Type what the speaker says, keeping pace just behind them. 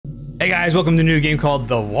Hey guys, welcome to a new game called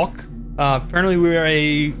The Walk. Apparently we are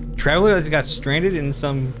a traveler that got stranded in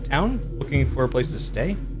some town, looking for a place to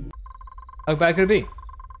stay. How bad could it be? It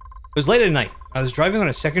was late at night. I was driving on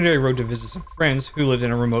a secondary road to visit some friends who lived in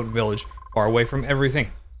a remote village, far away from everything.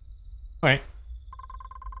 Alright.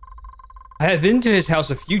 I had been to his house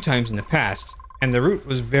a few times in the past, and the route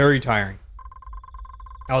was very tiring.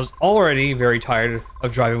 I was already very tired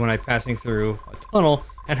of driving when I passing through a tunnel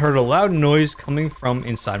and heard a loud noise coming from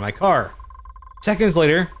inside my car. Seconds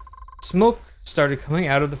later, smoke started coming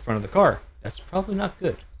out of the front of the car. That's probably not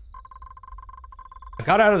good. I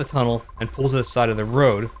got out of the tunnel and pulled to the side of the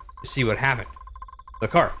road to see what happened. The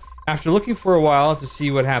car. After looking for a while to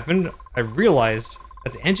see what happened, I realized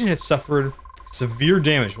that the engine had suffered severe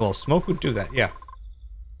damage. Well, smoke would do that, yeah.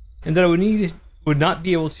 And that I would not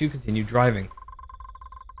be able to continue driving.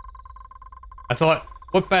 I thought,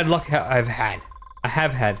 what bad luck I have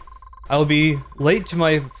had. I will be late to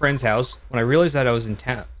my friend's house when I realized that I was in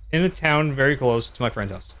a town very close to my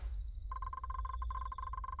friend's house.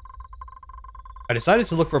 I decided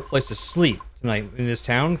to look for a place to sleep tonight in this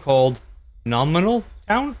town called Nominal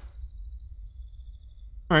Town?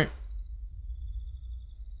 Alright.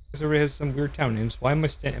 Guess everybody has some weird town names. Why am I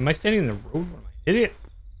standing? Am I standing in the road? What am I, an idiot?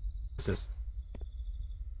 What's this?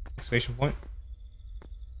 Exclamation point?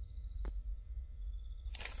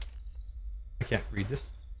 I can't read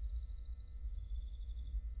this.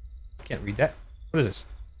 I can't read that. What is this?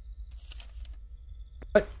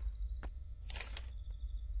 What?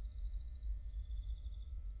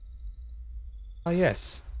 Oh,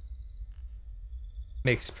 yes.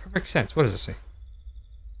 Makes perfect sense. What does this say?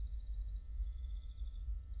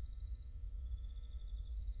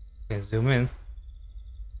 Okay, zoom in.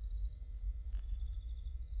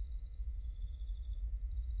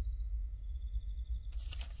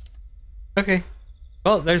 Okay.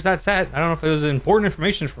 Well, there's that set. I don't know if it was important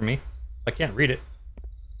information for me. I can't read it.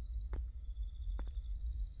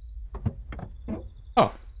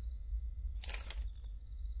 Oh.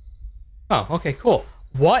 Oh, okay, cool.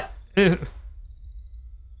 What?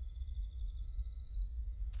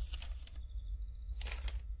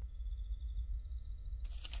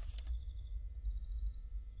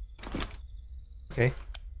 Okay.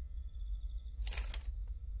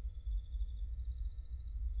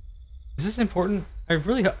 Is this important? I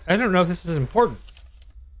don't know if this is important.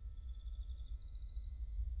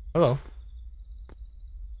 Hello.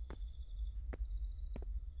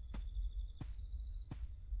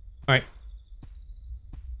 Alright.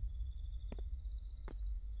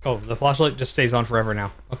 Oh, the flashlight just stays on forever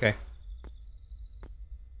now. Okay.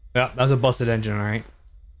 Yeah, that was a busted engine, alright.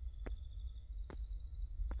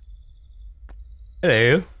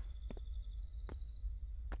 Hello.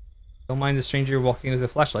 Don't mind the stranger walking with a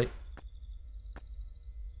flashlight.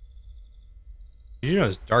 You know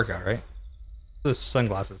it's dark out, right? The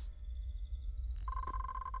sunglasses.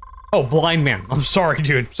 Oh, blind man. I'm sorry,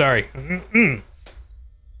 dude. Sorry.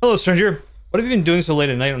 Hello, stranger. What have you been doing so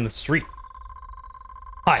late at night on the street?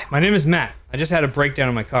 Hi, my name is Matt. I just had a breakdown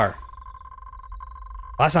in my car.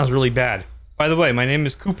 Well, that sounds really bad. By the way, my name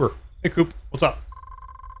is Cooper. Hey, Coop. What's up?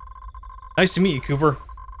 Nice to meet you, Cooper.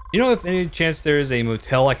 You know if any chance there is a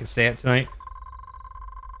motel I can stay at tonight?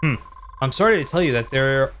 I'm sorry to tell you that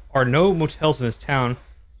there are no motels in this town.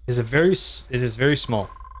 It is very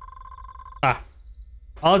small. Ah.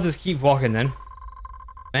 I'll just keep walking then.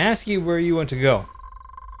 I ask you where you want to go.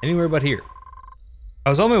 Anywhere but here.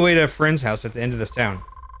 I was on my way to a friend's house at the end of this town.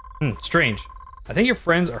 Strange. I think your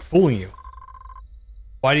friends are fooling you.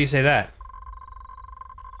 Why do you say that?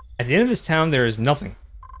 At the end of this town, there is nothing.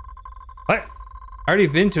 What? I already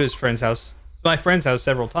been to my friend's house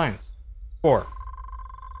several times. Before.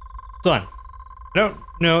 Son, I don't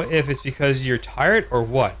know if it's because you're tired or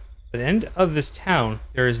what. At the end of this town,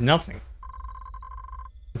 there is nothing.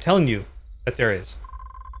 I'm telling you that there is.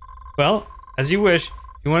 Well, as you wish.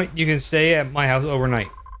 You can stay at my house overnight.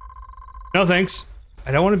 No thanks.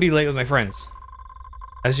 I don't want to be late with my friends.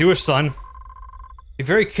 As you wish, son. Be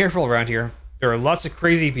very careful around here. There are lots of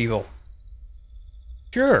crazy people.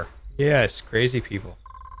 Sure. Yes, crazy people.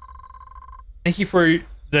 Thank you for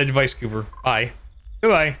the advice, Cooper. Bye.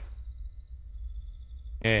 Goodbye.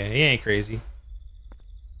 Yeah, he ain't crazy.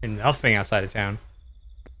 There's nothing outside of town.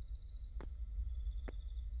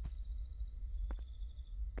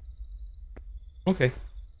 Okay.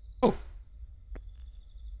 Oh.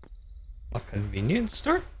 A convenience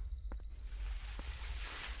store?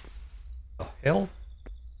 The hell?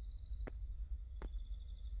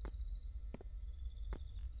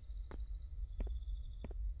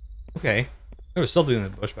 Okay. There was something in the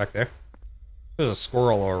bush back there. There's a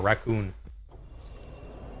squirrel or a raccoon.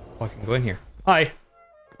 Oh, I can go in here. Hi.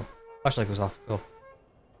 Flashlight goes off. Go.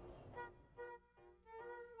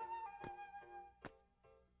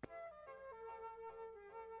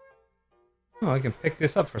 Oh, I can pick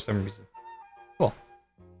this up for some reason. Cool.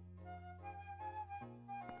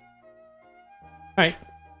 Alright.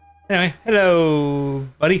 Anyway, hello,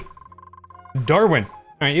 buddy. Darwin.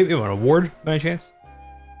 Alright, you want an award by any chance?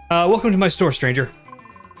 Welcome to my store, stranger.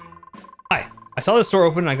 Hi. I saw the store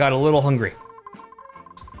open and I got a little hungry.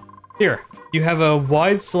 Here, you have a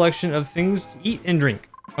wide selection of things to eat and drink.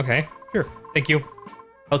 Okay, sure. Thank you.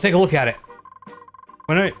 I'll take a look at it.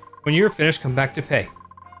 When you're finished, come back to pay.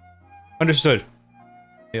 Understood.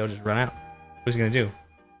 Maybe I'll just run out. What's he gonna do?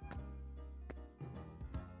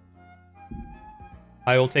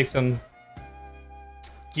 I will take some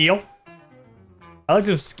skill. I like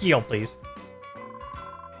some skill, please.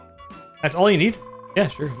 That's all you need? Yeah,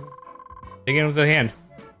 sure. Take it with a hand.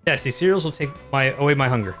 Yes, these cereals will take away my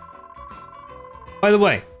hunger. By the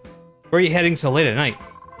way, where are you heading so late at night?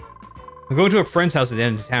 I'm going to a friend's house at the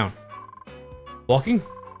end of town. Walking?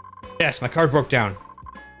 Yes, my car broke down.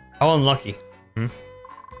 How unlucky.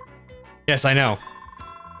 Yes, I know.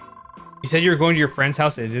 You said you were going to your friend's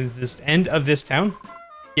house at the end of this town?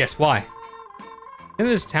 Yes, why? In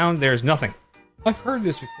this town, there's nothing. I've heard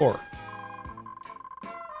this before.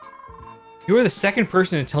 You are the second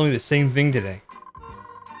person to tell me the same thing today.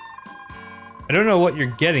 I don't know what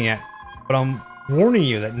you're getting at, but I'm warning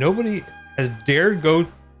you that nobody has dared go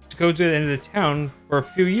to the end of the town for a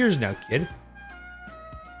few years now, kid.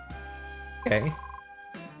 Okay.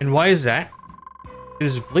 And why is that? It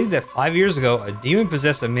is believed that 5 years ago, a demon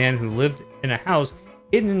possessed a man who lived in a house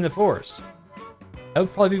hidden in the forest. That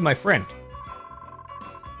would probably be my friend.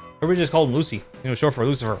 Everybody just called him Lucy. You know, short for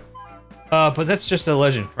Lucifer. But that's just a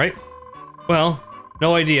legend, right? Well,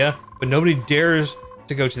 no idea, but nobody dares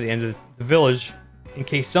to go to the end of the village in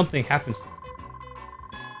case something happens to them.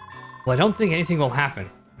 Well, I don't think anything will happen.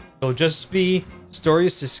 It'll just be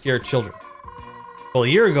stories to scare children. Well, a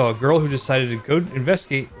year ago, a girl who decided to go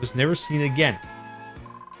investigate was never seen again.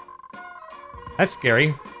 That's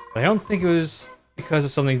scary, but I don't think it was because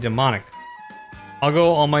of something demonic. I'll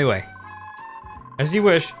go on my way. As you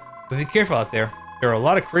wish, but be careful out there. There are a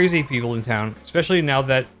lot of crazy people in town, especially now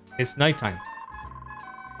that it's nighttime.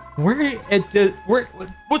 What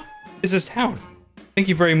is this town? Thank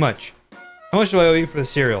you very much. How much do I owe you for the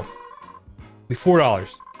cereal? It'll be $4.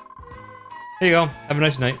 There you go. Have a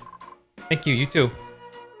nice night. Thank you. You too.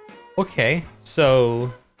 Okay,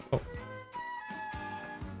 so... Oh.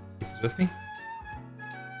 Take this with me?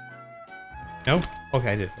 No?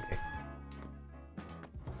 Okay, I did. Okay.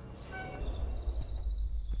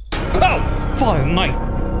 Oh! Fine, night!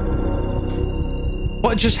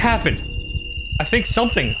 What just happened? I think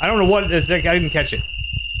something. I don't know what it is. I didn't catch it.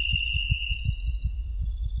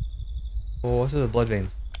 Oh, what's with the blood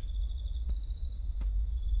veins?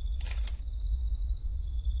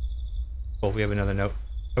 Oh, we have another note.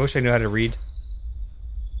 I wish I knew how to read.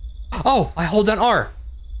 Oh, I hold down R.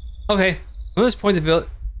 Okay. From this point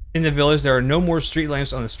in the village, there are no more street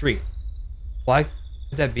lamps on the street. Why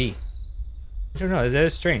would that be? I don't know. That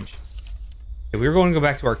is strange. Okay, we were going to go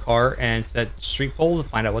back to our car and to that street pole to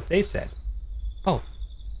find out what they said. Oh.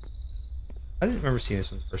 I didn't remember seeing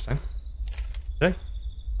this one the first time. Did I?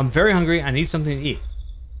 I'm very hungry. I need something to eat.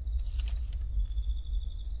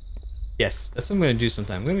 Yes, that's what I'm going to do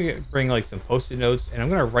sometime. I'm going to bring like some post-it notes and I'm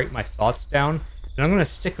going to write my thoughts down and I'm going to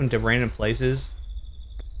stick them to random places.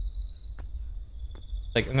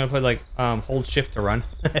 Like, I'm going to put like, hold shift to run.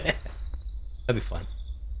 That'd be fun.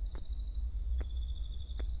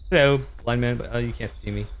 Hello, blind man, but you can't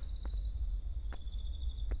see me.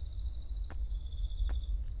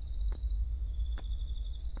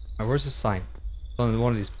 Alright, where's the sign? It's on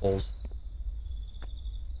one of these poles.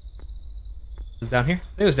 Is it down here? I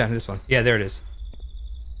think it was down this one. Yeah, there it is.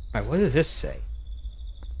 Alright, what does this say?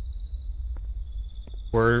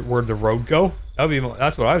 Where'd the road go? That would be.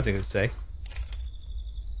 That's what I would think it would say.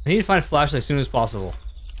 I need to find a flashlight as soon as possible.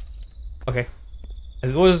 Okay. I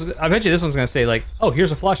bet you this one's gonna say like, oh,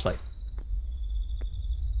 here's a flashlight.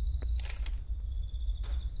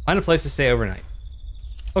 Find a place to stay overnight.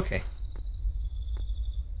 Okay.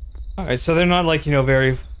 Alright, so they're not like, you know,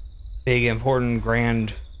 very big, important,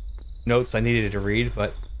 grand notes I needed to read,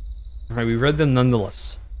 but alright, we read them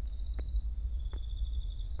nonetheless.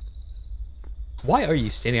 Why are you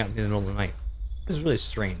standing out in the middle of the night? This is really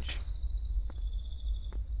strange.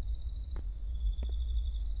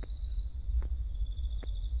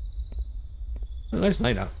 A nice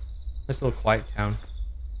night out. Nice little quiet town.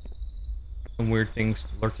 Some weird things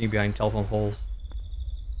lurking behind telephone poles.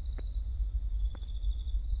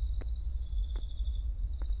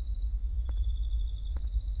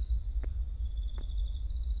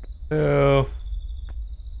 So...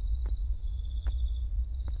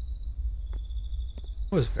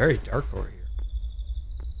 It was very dark over here.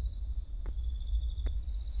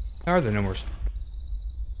 How are the numbers?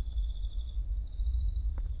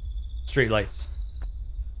 Street lights.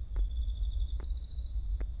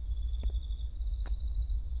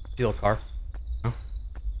 Steal a car. No.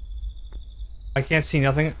 I can't see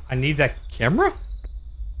nothing. I need that camera?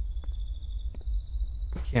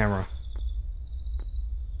 What camera?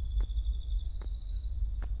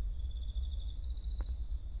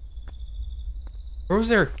 Where was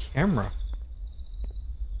there a camera?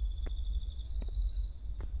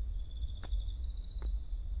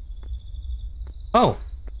 Oh,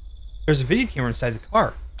 there's a video camera inside the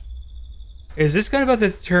car. Is this guy about to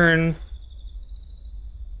turn...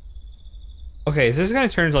 Okay, is this gonna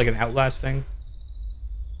turn into like an Outlast thing?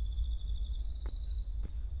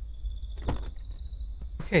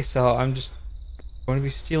 Okay, so I'm just going to be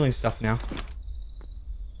stealing stuff now.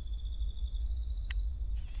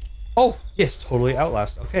 Oh, yes, totally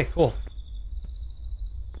Outlast. Okay, cool.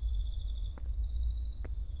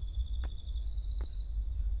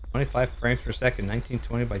 "25 frames per second,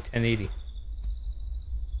 1920 by 1080.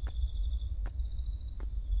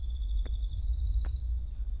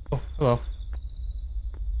 Oh, hello.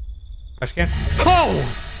 Trash can?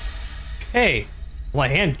 Oh! Okay. My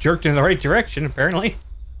hand jerked in the right direction, apparently.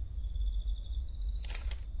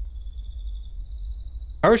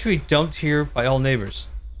 How should be dumped here by all neighbors?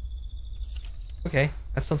 Okay,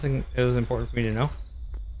 that's something that was important for me to know.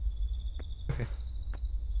 Okay.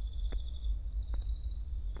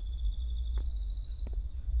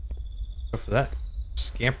 Go for that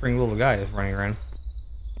scampering little guy is running around.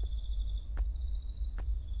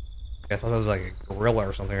 Okay, I thought that was like a gorilla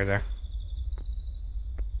or something right there.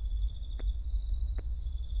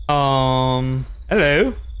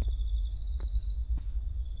 Hello?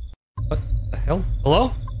 What the hell?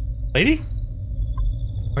 Hello? Lady?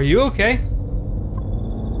 Are you okay?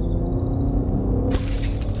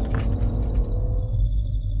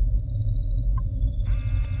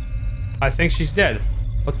 I think she's dead.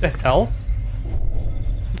 What the hell?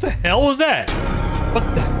 What the hell was that?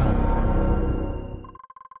 What the hell?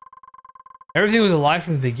 Everything was alive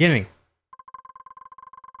from the beginning.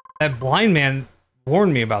 That blind man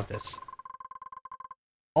warned me about this.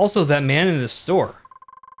 Also, that man in the store.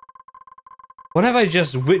 What have I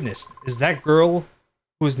just witnessed? Is that girl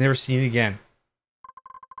who was never seen again?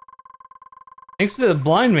 Thanks to the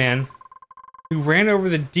blind man who ran over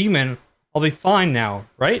the demon, I'll be fine now,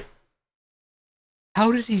 right?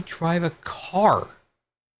 How did he drive a car?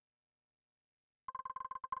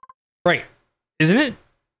 Right, isn't it?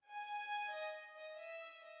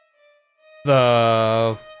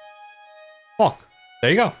 The... Fuck. There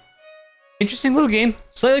you go. Interesting little game.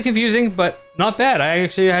 Slightly confusing, but not bad. I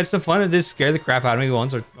actually had some fun. It did scare the crap out of me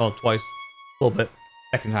once or twice. A little bit.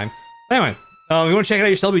 Second time. Anyway, if you want to check it out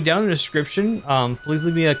yourself, it'll be down in the description. Please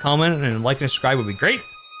leave me a comment and a like and subscribe would be great.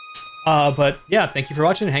 But yeah, thank you for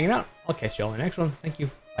watching and hanging out. I'll catch you all in the next one. Thank you.